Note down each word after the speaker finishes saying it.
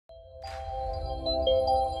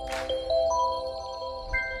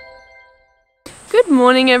Good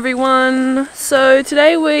morning everyone. So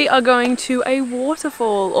today we are going to a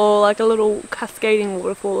waterfall, or like a little cascading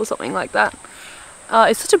waterfall or something like that.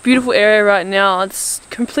 It's such a beautiful area right now. It's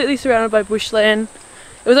completely surrounded by bushland.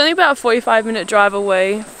 It was only about a 45-minute drive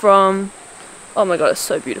away from, oh my god, it's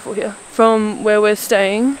so beautiful here, from where we're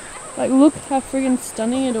staying. Like, look how friggin'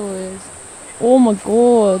 stunning it all is. Oh my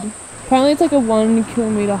god. Apparently it's like a 1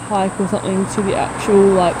 kilometer hike or something to the actual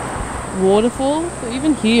like waterfall. So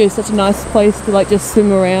even here is such a nice place to like just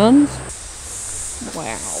swim around.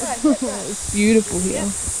 Wow. It's beautiful here.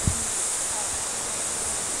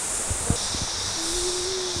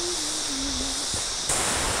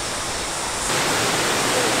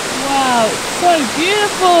 Wow, it's so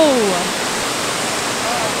beautiful.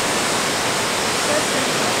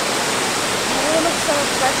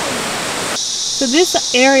 So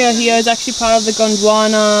this area here is actually part of the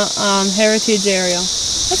Gondwana heritage area.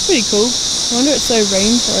 That's pretty cool. I wonder it's so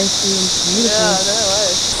rainforesty and beautiful. Yeah, no way.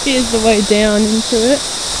 Here's the way down into it.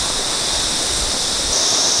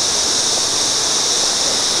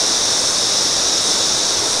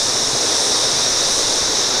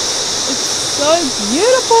 It's so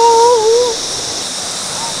beautiful!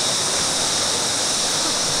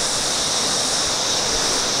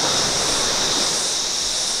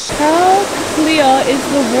 How clear is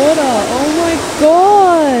the water? Oh my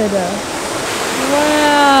god!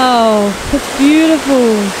 Wow, that's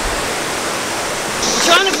beautiful.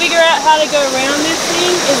 Trying to figure out how to go around this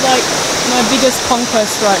thing is like my biggest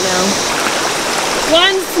conquest right now.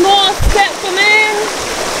 One small step for man,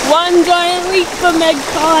 one giant leap for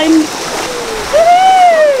mankind.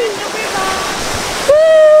 Woo!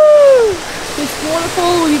 Woo! This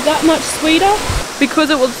waterfall will be that much sweeter because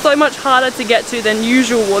it was so much harder to get to than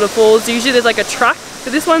usual waterfalls. Usually there's like a track,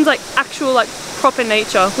 but this one's like actual like proper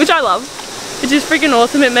nature, which I love. Which is freaking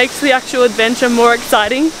awesome. It makes the actual adventure more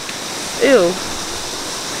exciting. Ew.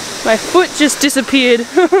 My foot just disappeared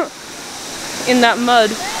in that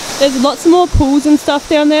mud. There's lots more pools and stuff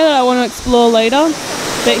down there that I want to explore later.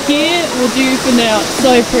 But here will do for now. It's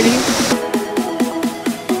so pretty.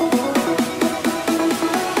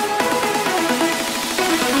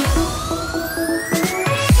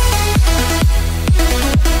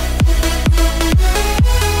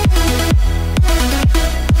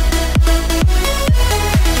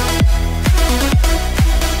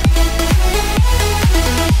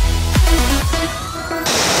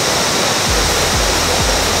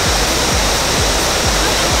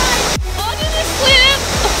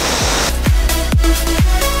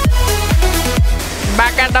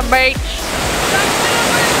 At the beach.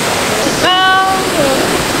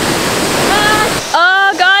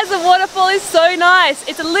 Oh guys, the waterfall is so nice.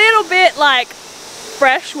 It's a little bit like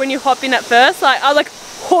fresh when you hop in at first. Like I was like,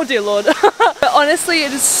 oh dear lord. But honestly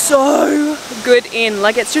it is so good in.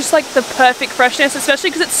 Like it's just like the perfect freshness,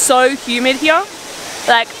 especially because it's so humid here.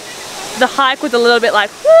 Like the hike was a little bit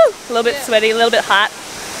like, woo, a little bit sweaty, a little bit hot.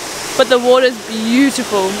 But the water's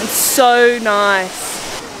beautiful. It's so nice.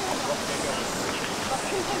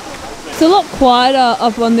 It's a lot quieter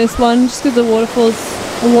up on this one just because the waterfall's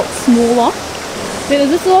a lot smaller. But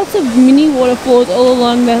there's just lots of mini waterfalls all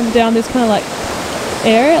along down this kind of like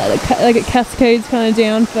area, like it cascades kind of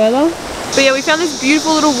down further. But yeah, we found this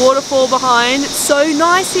beautiful little waterfall behind. It's so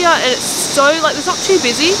nice here and it's so like, it's not too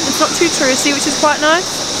busy, it's not too touristy, which is quite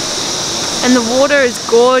nice. And the water is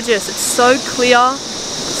gorgeous, it's so clear,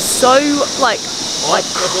 so like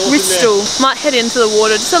crystal. Might head into the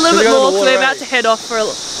water just a little bit more because we're about to head off for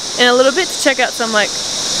in a little bit to check out some like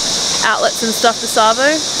outlets and stuff for Savo.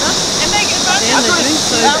 Damn, they're doing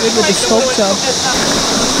so good with the sculpture.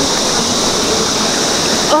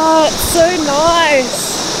 Oh, it's so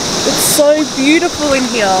nice. It's so beautiful in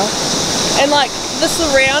here. And like the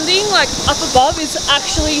surrounding, like up above, is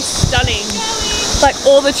actually stunning. Like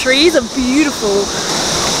all the trees are beautiful.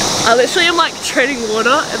 I literally am like treading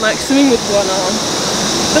water and like swimming with one arm.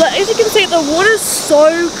 But like, as you can see, the water's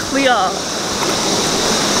so clear.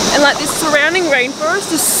 And like this surrounding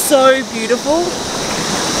rainforest is so beautiful.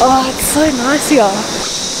 Oh, it's so nice here.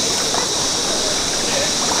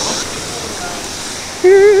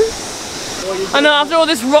 I know after all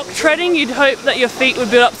this rock treading, you'd hope that your feet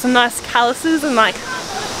would build up some nice calluses and like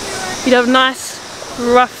you'd have nice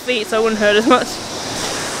rough feet so it wouldn't hurt as much.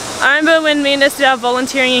 I remember when me and Ness did our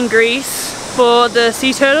volunteering in Greece for the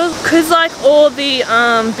sea turtles, because like all the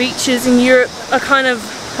beaches in Europe are kind of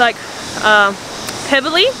like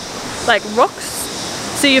pebbly, like rocks,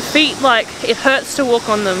 so your feet, like, it hurts to walk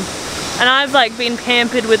on them. And I've like been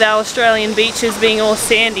pampered with our Australian beaches being all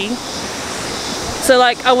sandy, so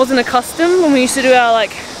like I wasn't accustomed when we used to do our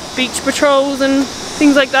like beach patrols and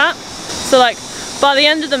things like that. So like By the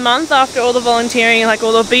end of the month, after all the volunteering, like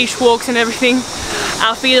all the beach walks and everything,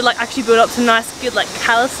 our feet had like actually built up some nice good like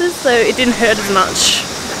calluses, so it didn't hurt as much.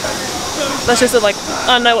 That's just like,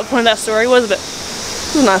 I don't know what point of that story was, but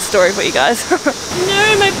it's a nice story for you guys.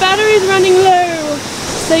 No, my battery's running low.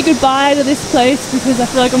 Say goodbye to this place because I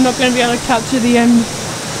feel like I'm not going to be able to capture the end.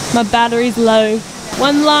 My battery's low.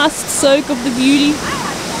 One last soak of the beauty.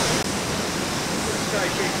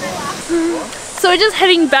 So we're just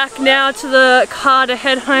heading back now to the car to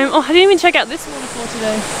head home. Oh, I didn't even check out this waterfall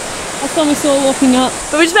today. That's one we saw walking up.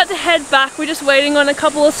 But we're just about to head back. We're just waiting on a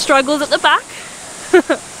couple of struggles at the back.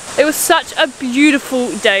 It was such a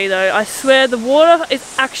beautiful day though. I swear the water is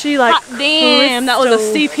actually like damn, that was a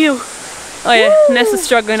steep hill. Oh yeah, woo! Nessa's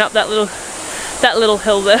struggling up that little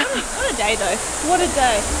hill there. What a day though. What a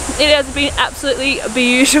day. It has been absolutely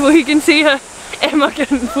beautiful. You can see her Emma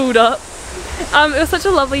getting pulled up. It was such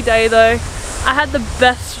a lovely day though. I had the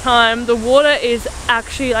best time. The water is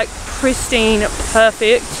actually like pristine,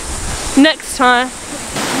 perfect. Next time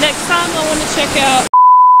I want to check out.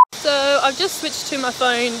 So I've just switched to my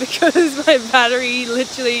phone because my battery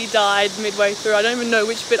literally died midway through. I don't even know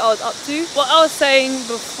which bit I was up to. What I was saying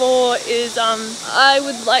before is I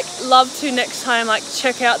would like love to next time like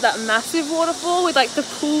check out that massive waterfall with like the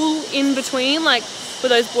pool in between, like where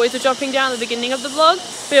those boys were jumping down at the beginning of the vlog.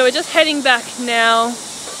 But yeah, we're just heading back now,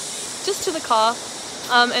 just to the car,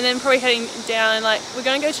 and then probably heading down and like we're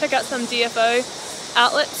gonna go check out some DFO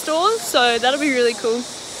outlet stores, so that'll be really cool.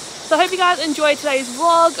 So I hope you guys enjoyed today's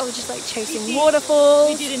vlog. I was just like chasing waterfalls.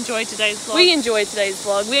 We did enjoy today's vlog. We enjoyed today's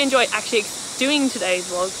vlog. We enjoyed actually doing today's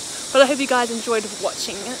vlog. But I hope you guys enjoyed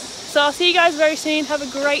watching it. So I'll see you guys very soon. Have a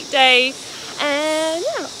great day. And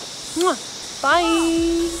yeah. Mwah.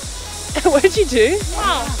 Bye. What did you do?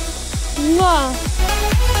 Mwah.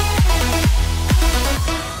 Mwah.